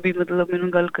ਕਾਫੀ ਜਦੋਂ ਵੀ ਮਤਲਬ ਮੈਨੂੰ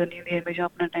ਗੱਲ ਕਰਨੀ ਹੁੰਦੀ ਹੈ ਹਮੇਸ਼ਾ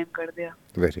ਆਪਣਾ ਟਾਈਮ ਕੱਢਦੇ ਆ।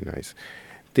 Very nice.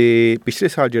 ਅਤੇ ਪਿਛਲੇ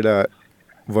ਸਾਲ ਜਿਹੜਾ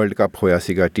ਵਰਲਡ ਕੱਪ ਹੋਇਆ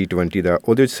ਸੀਗਾ T20 ਦਾ,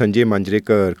 ਉਹਦੇ ਵਿੱਚ ਸੰਜੇ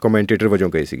ਮੰਜਰੇਕਰ ਕਮੈਂਟੇਟਰ ਵਜੋਂ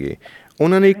ਗਏ ਸੀਗੇ।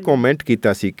 ਉਹਨਾਂ ਨੇ ਇੱਕ ਕਮੈਂਟ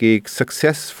ਕੀਤਾ ਸੀ ਕਿ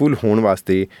ਸਕਸੈਸਫੁਲ ਹੋਣ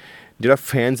ਵਾਸਤੇ ਜਿਹੜਾ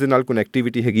ਫੈਨਸ ਦੇ ਨਾਲ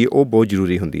ਕਨੈਕਟੀਵਿਟੀ ਹੈਗੀ ਉਹ ਬਹੁਤ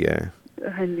ਜ਼ਰੂਰੀ ਹੁੰਦੀ ਹੈ।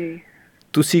 ਹਾਂਜੀ,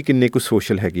 ਤੁਸੀਂ ਕਿੰਨੇ ਕੁ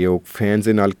ਸੋਸ਼ਲ ਹੈਗੇ ਹੋ, ਫੈਨਸ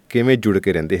ਦੇ ਨਾਲ ਕਿਵੇਂ ਜੁੜ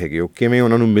ਕੇ ਰਹਿੰਦੇ ਹੈਗੇ ਹੋ, ਕਿਵੇਂ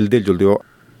ਉਹਨਾਂ ਨੂੰ ਮਿਲਦੇ ਜੁਲਦੇ ਹੋ?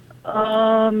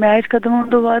 ਮੈਚ ਖਤਮ ਹੋਣ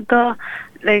ਤੋਂ ਬਾਅਦ ਤਾਂ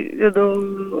ਲਾਈਕ ਜਦੋਂ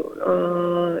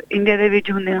ਇੰਡੀਆ ਦੇ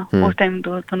ਵਿੱਚ ਹੁੰਦੇ ਆ ਉਸ ਟਾਈਮ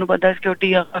ਤੋਂ ਤੁਹਾਨੂੰ ਪਤਾ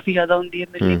ਸਿਕਿਉਰਿਟੀ ਕਾਫੀ ਜ਼ਿਆਦਾ ਹੁੰਦੀ ਹੈ,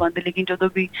 ਮਿਲਣੀ ਬੰਦ, ਲੇਕਿਨ ਜਦੋਂ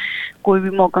ਵੀ ਕੋਈ ਵੀ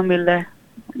ਮੌਕਾ ਮਿਲਦਾ ਹੈ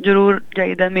ਜ਼ਰੂਰ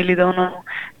ਜਾਈਦਾ, ਮਿਲੀਦਾ ਉਹਨਾਂ ਨੂੰ।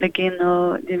 ਲੇਕਿਨ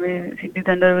ਜਿਵੇਂ ਸਿੱਧੀ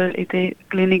ਥੰਡਰ ਇੱਥੇ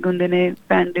ਕਲੀਨਿਕ ਹੁੰਦੇ ਨੇ,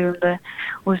 ਪੈਨ ਡੇ ਹੁੰਦਾ ਹੈ,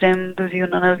 ਉਸ ਟਾਈਮ ਤੁਸੀਂ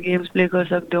ਉਹਨਾਂ ਨਾਲ ਗੇਮਸ ਪਲੇ ਕਰ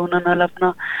ਸਕਦੇ ਹੋ, ਉਹਨਾਂ ਨਾਲ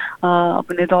ਆਪਣਾ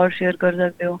ਆਪਣੇ ਥਾਟ ਸ਼ੇਅਰ ਕਰ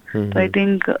ਸਕਦੇ ਹੋ। ਤਾਂ ਆਈ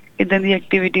ਥਿੰਕ ਇੱਦਾਂ ਦੀ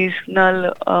ਐਕਟੀਵਿਟੀਜ਼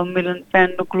ਨਾਲ ਮਿਲਣ, ਪੈਨ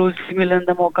ਨੂੰ ਕਲੋਜ਼ਲੀ ਮਿਲਣ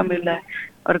ਦਾ ਮੌਕਾ ਮਿਲਦਾ ਹੈ,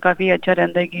 ਔਰ ਕਾਫੀ ਅੱਛਾ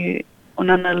ਰਹਿੰਦਾ ਹੈ ਕਿ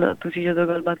ਉਹਨਾਂ ਨਾਲ ਤੁਸੀਂ ਜਦੋਂ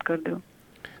ਗੱਲਬਾਤ ਕਰਦੇ ਹੋ।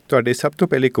 ਤੁਹਾਡੇ ਸਭ ਤੋਂ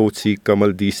ਪਹਿਲੇ ਕੋਚ ਸੀ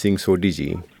ਕਮਲਦੀਪ ਸਿੰਘ ਸੋਢੀ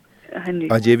ਜੀ। ਹਾਂਜੀ,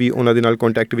 ਅਜੇ ਵੀ ਉਹਨਾਂ ਦੇ ਨਾਲ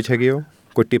ਕੰਟੈਕਟ ਵਿੱਚ ਹੈਗੇ ਹੋ?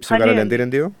 ਕੋਈ ਟਿਪਸ ਵਗੈਰਾ ਲੈਂਦੇ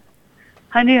ਰਹਿੰਦੇ ਹੋ?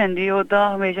 ਹਾਂਜੀ ਹਾਂਜੀ, ਉਹ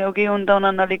ਤਾਂ ਹਮੇਸ਼ਾ, ਕਿਉਂਕਿ ਹੁਣ ਤਾਂ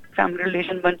ਉਹਨਾਂ ਨਾਲ ਇੱਕ ਫੈਮਿਲੀ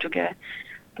ਰਿਲੇਸ਼ਨ ਬਣ ਚੁੱਕਿਆ ਹੈ,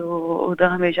 ਤਾਂ ਉਹ ਤਾਂ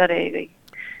ਹਮੇਸ਼ਾ ਰਹੇਗਾ ਹੀ।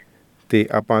 ਅਤੇ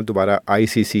ਆਪਾਂ ਦੁਬਾਰਾ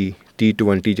ICC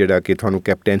T20 ਜਿਹੜਾ ਕਿ ਤੁਹਾਨੂੰ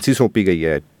ਕੈਪਟੈਂਸੀ ਸੌਂਪੀ ਗਈ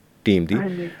ਹੈ ਟੀਮ ਦੀ,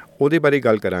 ਉਹਦੇ ਬਾਰੇ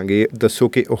ਗੱਲ ਕਰਾਂਗੇ। ਦੱਸੋ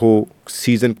ਕਿ ਉਹ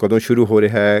ਸੀਜ਼ਨ ਕਦੋਂ ਸ਼ੁਰੂ ਹੋ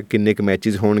ਰਿਹਾ ਹੈ, ਕਿੰਨੇ ਕੁ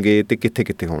ਮੈਚਿਸ ਹੋਣਗੇ ਅਤੇ ਕਿੱਥੇ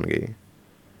ਕਿੱਥੇ ਹੋਣਗੇ?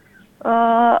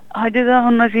 ਹਜੇ ਤਾਂ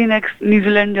ਹੁਣ ਅਸੀਂ ਨੈਕਸਟ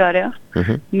ਨਿਊਜ਼ੀਲੈਂਡ ਜਾ ਰਹੇ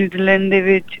ਹਾਂ। ਨਿਊਜ਼ੀਲੈਂਡ ਦੇ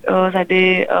ਵਿੱਚ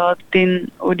ਸਾਡੇ 3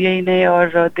 ODI ਨੇ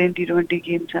ਔਰ 3 T20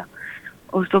 ਗੇਮਸ ਆ।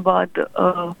 ਉਸ ਤੋਂ ਬਾਅਦ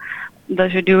ਦਾ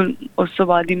ਸ਼ਡਿਊਲ ਉਸ ਤੋਂ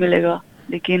ਬਾਅਦ ਹੀ ਮਿਲੇਗਾ,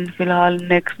 ਲੇਕਿਨ ਫਿਲਹਾਲ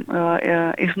ਨੈਕਸਟ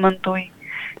ਇਸ ਮੰਥ ਤੋਂ ਹੀ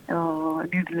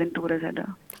ਨਿਊਜ਼ੀਲੈਂਡ ਟੂਰ ਹੈ ਸਾਡਾ।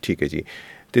 ਠੀਕ ਹੈ ਜੀ।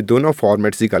 ਅਤੇ ਦੋਨੋਂ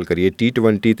ਫਾਰਮੈਟਸ ਦੀ ਗੱਲ ਕਰੀਏ,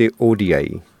 T20 ਅਤੇ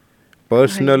ODI,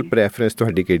 ਪਰਸਨਲ ਪ੍ਰੈਫਰੈਂਸ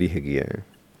ਤੁਹਾਡੀ ਕਿਹੜੀ ਹੈਗੀ ਹੈ?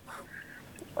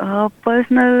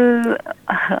 ਪਰਸਨਲ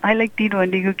ਆਈ ਲਾਈਕ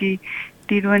T20 ਕਿਉਂਕਿ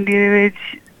T20 ਦੇ ਵਿੱਚ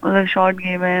ਮਤਲਬ ਸ਼ਾਰਟ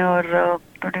ਗੇਮ ਹੈ ਔਰ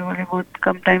ਤੁਹਾਡੇ ਕੋਲ ਬਹੁਤ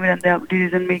ਕਮ ਟਾਈਮ ਰਹਿੰਦਾ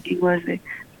ਡਿਸੀਜ਼ਨ ਮੇਕਿੰਗ ਵਾਸਤੇ,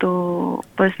 ਤਾਂ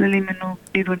ਪਰਸਨਲੀ ਮੈਨੂੰ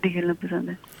T20 ਖੇਲਣਾ ਪਸੰਦ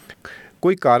ਹੈ।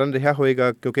 ਕੋਈ ਕਾਰਨ ਰਿਹਾ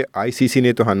ਹੋਏਗਾ, ਕਿਉਂਕਿ ICC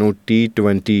ਨੇ ਤੁਹਾਨੂੰ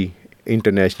T20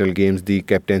 ਇੰਟਰਨੈਸ਼ਨਲ ਗੇਮਸ ਦੀ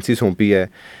ਕੈਪਟੈਂਸੀ ਸੌਂਪੀ ਹੈ,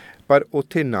 ਪਰ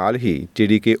ਉੱਥੇ ਨਾਲ ਹੀ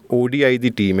ਜਿਹੜੀ ਕਿ ODI ਦੀ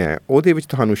ਟੀਮ ਹੈ ਉਹਦੇ ਵਿੱਚ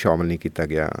ਤੁਹਾਨੂੰ ਸ਼ਾਮਲ ਨਹੀਂ ਕੀਤਾ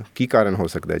ਗਿਆ। ਕੀ ਕਾਰਨ ਹੋ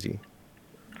ਸਕਦਾ ਜੀ?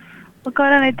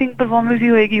 ਕਾਰਨ ਆਈ ਥਿੰਕ ਪਰਫਾਰਮੈਂਸ ਹੀ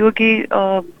ਹੋਏਗੀ, ਕਿਉਂਕਿ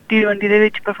T20 ਦੇ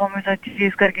ਵਿੱਚ ਪਰਫਾਰਮੈਂਸ ਅੱਛੀ ਸੀ,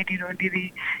 ਇਸ ਕਰਕੇ T20 ਦੀ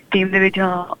ਟੀਮ ਦੇ ਵਿੱਚ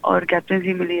ਹਾਂ ਔਰ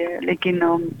ਕੈਪਟਨਸੀ ਮਿਲੀ ਹੈ। ਲੇਕਿਨ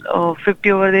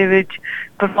 50 ਓਵਰ ਦੇ ਵਿੱਚ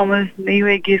ਪਰਫਾਰਮੈਂਸ ਨਹੀਂ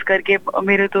ਹੋਏਗੀ, ਇਸ ਕਰਕੇ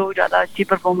ਮੇਰੇ ਤੋਂ ਜ਼ਿਆਦਾ ਅੱਛੀ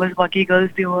ਪਰਫਾਰਮੈਂਸ ਬਾਕੀ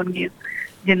ਗਰਲਸ ਦੀ ਹੋਣਗੀਆਂ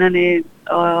ਜਿਨ੍ਹਾਂ ਨੇ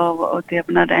ਉੱਥੇ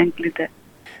ਆਪਣਾ ਰੈਂਕ ਲਿੱਤਾ।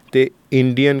 ਅਤੇ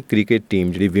ਇੰਡੀਅਨ ਕ੍ਰਿਕਟ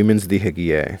ਟੀਮ ਜਿਹੜੀ ਵਿਮਨਸ ਦੀ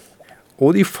ਹੈਗੀ ਹੈ,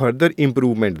 ਉਹਦੀ ਫਰਦਰ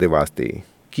ਇੰਪਰੂਵਮੈਂਟ ਦੇ ਵਾਸਤੇ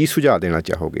ਕੀ ਸੁਝਾਅ ਦੇਣਾ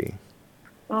ਚਾਹੋਗੇ?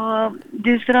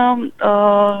 ਜਿਸ ਤਰ੍ਹਾਂ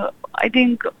ਆਈ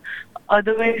ਥਿੰਕ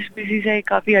ਅਦਰਵਾਈਜ਼ BCCI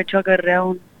ਕਾਫੀ ਅੱਛਾ ਕਰ ਰਿਹਾ,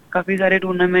 ਹੁਣ ਕਾਫੀ ਸਾਰੇ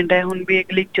ਟੂਰਨਾਮੈਂਟ ਹੈ, ਹੁਣ ਵੀ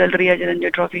ਇੱਕ ਲੀਗ ਚੱਲ ਰਹੀ ਹੈ ਜਲੰਧਰ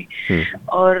ਟਰੋਫੀ,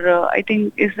 ਔਰ ਆਈ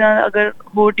ਥਿੰਕ ਇਸ ਤਰ੍ਹਾਂ ਅਗਰ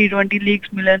ਹੋਰ T20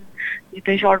 ਲੀਗਸ ਮਿਲਣ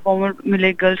ਜਿੱਥੇ ਸ਼ਾਰਟ ਫਾਰਮੈਟ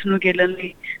ਮਿਲੇ ਗਰਲਸ ਨੂੰ ਖੇਲਣ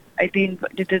ਲਈ, ਆਈ ਥਿੰਕ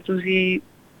ਜਿੱਥੇ ਤੁਸੀਂ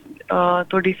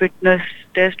ਤੁਹਾਡੀ ਫਿਟਨੈਸ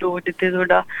ਟੈਸਟ ਹੋ, ਜਿੱਥੇ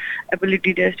ਤੁਹਾਡਾ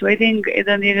ਐਬਿਲਿਟੀ ਟੈਸਟ ਹੋ, ਆਈ ਥਿੰਕ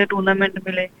ਇੱਦਾਂ ਦੀ ਅਗਰ ਟੂਰਨਾਮੈਂਟ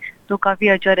ਮਿਲੇ ਤਾਂ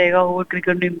ਕਾਫੀ ਅੱਛਾ ਰਹੇਗਾ ਹੋਰ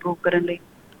ਕ੍ਰਿਕਟ ਨੂੰ ਇੰਪਰੂਵ ਕਰਨ ਲਈ।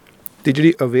 ਅਤੇ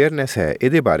ਜਿਹੜੀ ਅਵੇਅਰਨੈਸ ਹੈ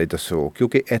ਇਹਦੇ ਬਾਰੇ ਦੱਸੋ,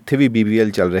 ਕਿਉਂਕਿ ਇੱਥੇ ਵੀ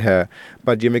BBL ਚੱਲ ਰਿਹਾ ਹੈ,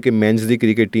 ਪਰ ਜਿਵੇਂ ਕਿ ਮੈਨਸ ਦੀ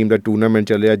ਕ੍ਰਿਕਟ ਟੀਮ ਦਾ ਟੂਰਨਾਮੈਂਟ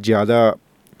ਚੱਲ ਰਿਹਾ, ਜ਼ਿਆਦਾ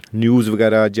ਨਿਊਜ਼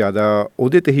ਵਗੈਰਾ ਜ਼ਿਆਦਾ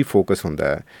ਉਹਦੇ 'ਤੇ ਹੀ ਫੋਕਸ ਹੁੰਦਾ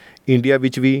ਹੈ, ਇੰਡੀਆ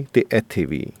ਵਿੱਚ ਵੀ ਅਤੇ ਇੱਥੇ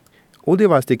ਵੀ। ਉਹਦੇ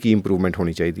ਵਾਸਤੇ ਕੀ ਇੰਪਰੂਵਮੈਂਟ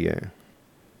ਹੋਣੀ ਚਾਹੀਦੀ ਹੈ?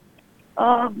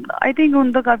 ਆਈ ਥਿੰਕ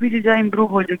ਹੁਣ ਤਾਂ ਕਾਫੀ ਚੀਜ਼ਾਂ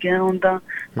ਇੰਪਰੂਵ ਹੋ ਚੁੱਕੀਆਂ। ਹੁਣ ਤਾਂ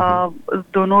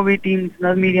ਦੋਨੋਂ ਵੀ ਟੀਮਸ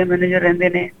ਨਾਲ ਮੀਡੀਆ ਮੈਨੇਜਰ ਰਹਿੰਦੇ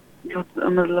ਨੇ ਜੋ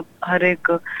ਮਤਲਬ ਹਰ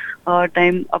ਇੱਕ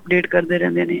ਟਾਈਮ ਅਪਡੇਟ ਕਰਦੇ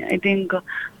ਰਹਿੰਦੇ ਨੇ। ਆਈ ਥਿੰਕ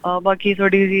ਬਾਕੀ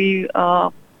ਥੋੜ੍ਹੀ ਜਿਹੀ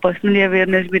ਪਰਸਨਲੀ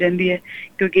ਅਵੇਅਰਨੈਸ ਵੀ ਰਹਿੰਦੀ ਹੈ,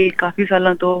 ਕਿਉਂਕਿ ਕਾਫੀ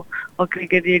ਸਾਲਾਂ ਤੋਂ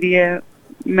ਕ੍ਰਿਕਟ ਜਿਹੜੀ ਹੈ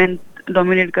ਮੈਨ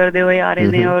ਡੋਮੀਨੇਟ ਕਰਦੇ ਹੋਏ ਆ ਰਹੇ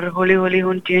ਨੇ, ਔਰ ਹੌਲੀ ਹੌਲੀ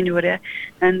ਹੁਣ ਚੇਂਜ ਹੋ ਰਿਹਾ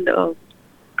ਐਂਡ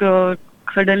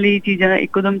ਸਡਨਲੀ ਚੀਜ਼ਾਂ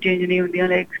ਇੱਕੋਦਮ ਚੇਂਜ ਨਹੀਂ ਹੁੰਦੀਆਂ,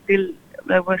 ਲਾਈਕ ਸਟਿਲ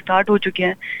ਸਟਾਰਟ ਹੋ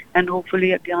ਚੁੱਕੀਆਂ ਐਂਡ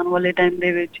ਹੋਪਫੁਲੀ ਅੱਗੇ ਆਉਣ ਵਾਲੇ ਟਾਈਮ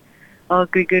ਦੇ ਵਿੱਚ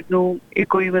ਕ੍ਰਿਕਟ ਨੂੰ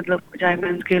ਇੱਕੋ ਹੀ ਮਤਲਬ ਚਾਹੇ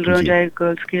ਮੈਨਸ ਖੇਲ ਰਹੇ ਹੋ ਚਾਹੇ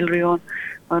ਗਰਲਸ ਖੇਲ ਰਹੇ ਹੋਣ,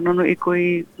 ਉਹਨਾਂ ਨੂੰ ਇੱਕੋ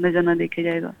ਹੀ ਨਜ਼ਰ ਨਾਲ ਦੇਖਿਆ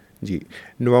ਜਾਏਗਾ। ਜੀ,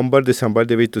 ਨਵੰਬਰ ਦਸੰਬਰ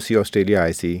ਦੇ ਵਿੱਚ ਤੁਸੀਂ ਆਸਟ੍ਰੇਲੀਆ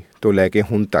ਆਏ ਸੀ ਤੋਂ ਲੈ ਕੇ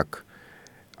ਹੁਣ ਤੱਕ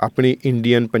ਆਪਣੀ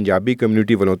ਇੰਡੀਅਨ ਪੰਜਾਬੀ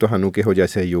ਕਮਿਊਨਿਟੀ ਵੱਲੋਂ ਤੁਹਾਨੂੰ ਕਿਹੋ ਜਿਹਾ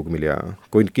ਸਹਿਯੋਗ ਮਿਲਿਆ?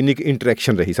 ਕੋਈ ਕਿੰਨੀ ਕੁ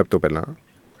ਇੰਟਰੈਕਸ਼ਨ ਰਹੀ ਸਭ ਤੋਂ ਪਹਿਲਾਂ?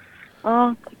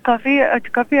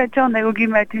 ਕਾਫੀ ਅੱਛਾ ਹੁੰਦਾ ਕਿਉਂਕਿ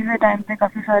ਮੈਚਿਸ ਦੇ ਟਾਈਮ 'ਤੇ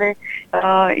ਕਾਫੀ ਸਾਰੇ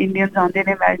ਇੰਡੀਅਨਸ ਆਉਂਦੇ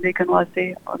ਨੇ ਮੈਚ ਦੇਖਣ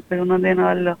ਵਾਸਤੇ ਔਰ ਫਿਰ ਉਹਨਾਂ ਦੇ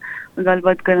ਨਾਲ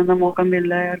ਗੱਲਬਾਤ ਕਰਨ ਦਾ ਮੌਕਾ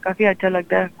ਮਿਲਦਾ ਹੈ ਔਰ ਕਾਫੀ ਅੱਛਾ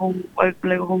ਲੱਗਦਾ ਹੈ।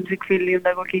 ਹੋਮ ਸਿਕ ਫੀਲ ਨਹੀਂ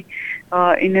ਹੁੰਦਾ ਕਿਉਂਕਿ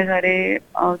ਇੰਨੇ ਸਾਰੇ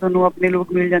ਤੁਹਾਨੂੰ ਆਪਣੇ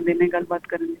ਲੋਕ ਮਿਲ ਜਾਂਦੇ ਨੇ ਗੱਲਬਾਤ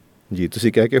ਕਰਨ ਲਈ। ਜੀ,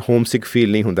 ਤੁਸੀਂ ਕਹਿ ਕੇ ਹੋਮ ਸਿਕ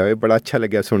ਫੀਲ ਨਹੀਂ ਹੁੰਦਾ, ਇਹ ਬੜਾ ਅੱਛਾ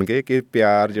ਲੱਗਿਆ ਸੁਣ ਕੇ ਕਿ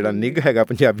ਪਿਆਰ ਜਿਹੜਾ ਨਿੱਘ ਹੈਗਾ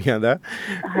ਪੰਜਾਬੀਆਂ ਦਾ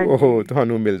ਉਹ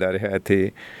ਤੁਹਾਨੂੰ ਮਿਲਦਾ ਰਿਹਾ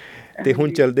ਇੱਥੇ। ਅਤੇ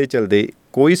ਹੁਣ ਚਲਦੇ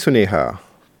ਕੋਈ ਸੁਨੇਹਾ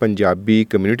ਪੰਜਾਬੀ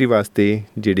ਕਮਿਊਨਿਟੀ ਵਾਸਤੇ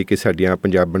ਜਿਹੜੀ ਕਿ ਸਾਡੀਆਂ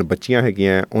ਪੰਜਾਬਣ ਬੱਚੀਆਂ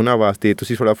ਹੈਗੀਆਂ ਉਹਨਾਂ ਵਾਸਤੇ?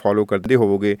 ਤੁਸੀਂ ਥੋੜ੍ਹਾ ਫੋਲੋ ਕਰਦੇ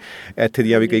ਹੋਵੋਗੇ, ਇੱਥੇ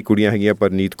ਦੀਆਂ ਵੀ ਕਈ ਕੁੜੀਆਂ ਹੈਗੀਆਂ,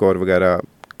 ਪਰਨੀਤ ਕੌਰ ਵਗੈਰਾ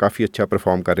ਕਾਫੀ ਅੱਛਾ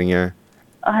ਪਰਫੋਰਮ ਕਰ ਰਹੀਆਂ।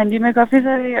 ਹਾਂਜੀ, ਮੈਂ ਕਾਫੀ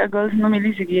ਸਾਰੇ ਗਰਲਸ ਨੂੰ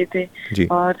ਮਿਲੀ ਸੀਗੀ ਇੱਥੇ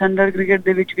ਔਰ ਥੰਡਰ ਕ੍ਰਿਕਟ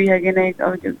ਦੇ ਵਿੱਚ ਵੀ ਹੈਗੇ ਨੇ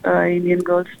ਇੰਡੀਅਨ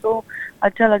ਗਰਲਸ। ਤੋਂ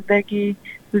ਅੱਛਾ ਲੱਗਦਾ ਹੈ ਕਿ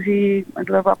ਤੁਸੀਂ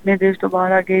ਮਤਲਬ ਆਪਣੇ ਦੇਸ਼ ਤੋਂ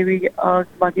ਬਾਹਰ ਆ ਕੇ ਵੀ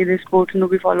ਬਾਕੀ ਦੇ ਸਪੋਰਟਸ ਨੂੰ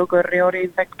ਵੀ ਫੋਲੋ ਕਰ ਰਹੇ ਹੋ ਔਰ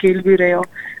ਇਨਫੈਕਟ ਖੇਲ ਵੀ ਰਹੇ ਹੋ,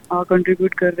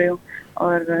 ਕੰਟਰੀਬਿਊਟ ਕਰ ਰਹੇ ਹੋ।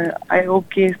 ਔਰ ਆਈ ਹੋਪ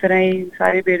ਕਿ ਇਸ ਤਰ੍ਹਾਂ ਹੀ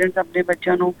ਸਾਰੇ ਪੇਰੈਂਟਸ ਆਪਣੇ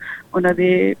ਬੱਚਿਆਂ ਨੂੰ ਉਹਨਾਂ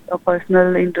ਦੇ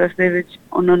ਪਰਸਨਲ ਇੰਟਰਸਟ ਦੇ ਵਿੱਚ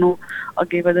ਉਹਨਾਂ ਨੂੰ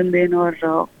ਅੱਗੇ ਵਧਣ ਦੇਣ ਔਰ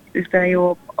ਇਸ ਤਰ੍ਹਾਂ ਹੀ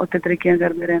ਉਹ ਉੱਥੇ ਤਰੀਕਿਆਂ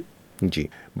ਕਰਦੇ ਰਹਿਣ। ਜੀ,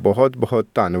 ਬਹੁਤ ਬਹੁਤ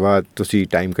ਧੰਨਵਾਦ, ਤੁਸੀਂ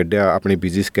ਟਾਈਮ ਕੱਢਿਆ ਆਪਣੇ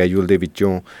ਬਿਜ਼ੀ ਸਕੈਜੂਲ ਦੇ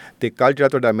ਵਿੱਚੋਂ। ਅਤੇ ਕੱਲ੍ਹ ਜਿਹੜਾ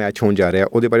ਤੁਹਾਡਾ ਮੈਚ ਹੋਣ ਜਾ ਰਿਹਾ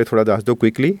ਉਹਦੇ ਬਾਰੇ ਥੋੜ੍ਹਾ ਦੱਸ ਦਿਓ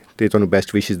ਕੁਇਕਲੀ ਅਤੇ ਤੁਹਾਨੂੰ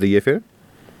ਬੈਸਟ ਵਿਸ਼ਿਸ ਦਈਏ ਫਿਰ।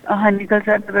 ਹਾਂਜੀ, ਕੱਲ੍ਹ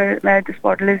ਸਾਡਾ ਮੈਚ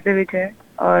ਸਪੋਟਲੈਸ ਦੇ ਵਿੱਚ ਹੈ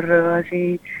ਔਰ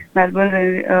ਅਸੀਂ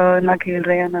ਮੈਲਬਰਨ ਨਾਲ ਖੇਲ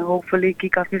ਰਹੇ ਹਾਂ। ਹੋਪਫੁਲੀ ਕਿ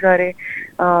ਕਾਫੀ ਸਾਰੇ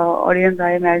ਆਡੀਅנס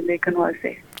ਆਏ ਮੈਚ ਦੇਖਣ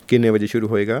ਵਾਸਤੇ। ਕਿੰਨੇ ਵਜੇ ਸ਼ੁਰੂ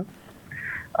ਹੋਏਗਾ?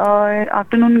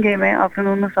 ਆਫਟਰਨੂਨ ਗੇਮ ਹੈ,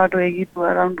 ਆਫਟਰਨੂਨ ਨੂੰ ਸਟਾਰਟ ਹੋਏਗੀ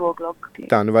ਅਰਾਊਂਡ 2 o'clock।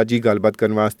 ਧੰਨਵਾਦ ਜੀ ਗੱਲਬਾਤ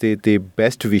ਕਰਨ ਵਾਸਤੇ ਅਤੇ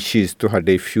ਬੈਸਟ ਵਿਸ਼ਿਸ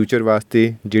ਤੁਹਾਡੇ ਫਿਊਚਰ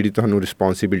ਵਾਸਤੇ। ਜਿਹੜੀ ਤੁਹਾਨੂੰ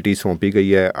ਰਿਸਪੋਂਸੀਬਿਲਿਟੀ ਸੌਂਪੀ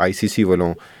ਗਈ ਹੈ ICC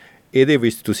ਵੱਲੋਂ, ਇਹਦੇ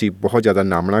ਵਿੱਚ ਤੁਸੀਂ ਬਹੁਤ ਜ਼ਿਆਦਾ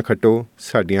ਨਾਮਣਾ ਖੱਟੋ।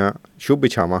 ਸਾਡੀਆਂ ਸ਼ੁਭ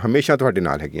ਇੱਛਾਵਾਂ ਹਮੇਸ਼ਾ ਤੁਹਾਡੇ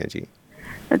ਨਾਲ ਹੈਗੀਆਂ ਜੀ।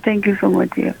 ਥੈਂਕ ਯੂ ਸੋ ਮਚ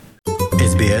ਜੀ।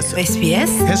 SBS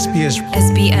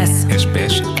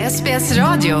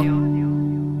Radio.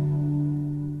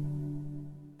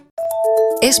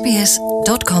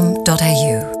 sbs.com.au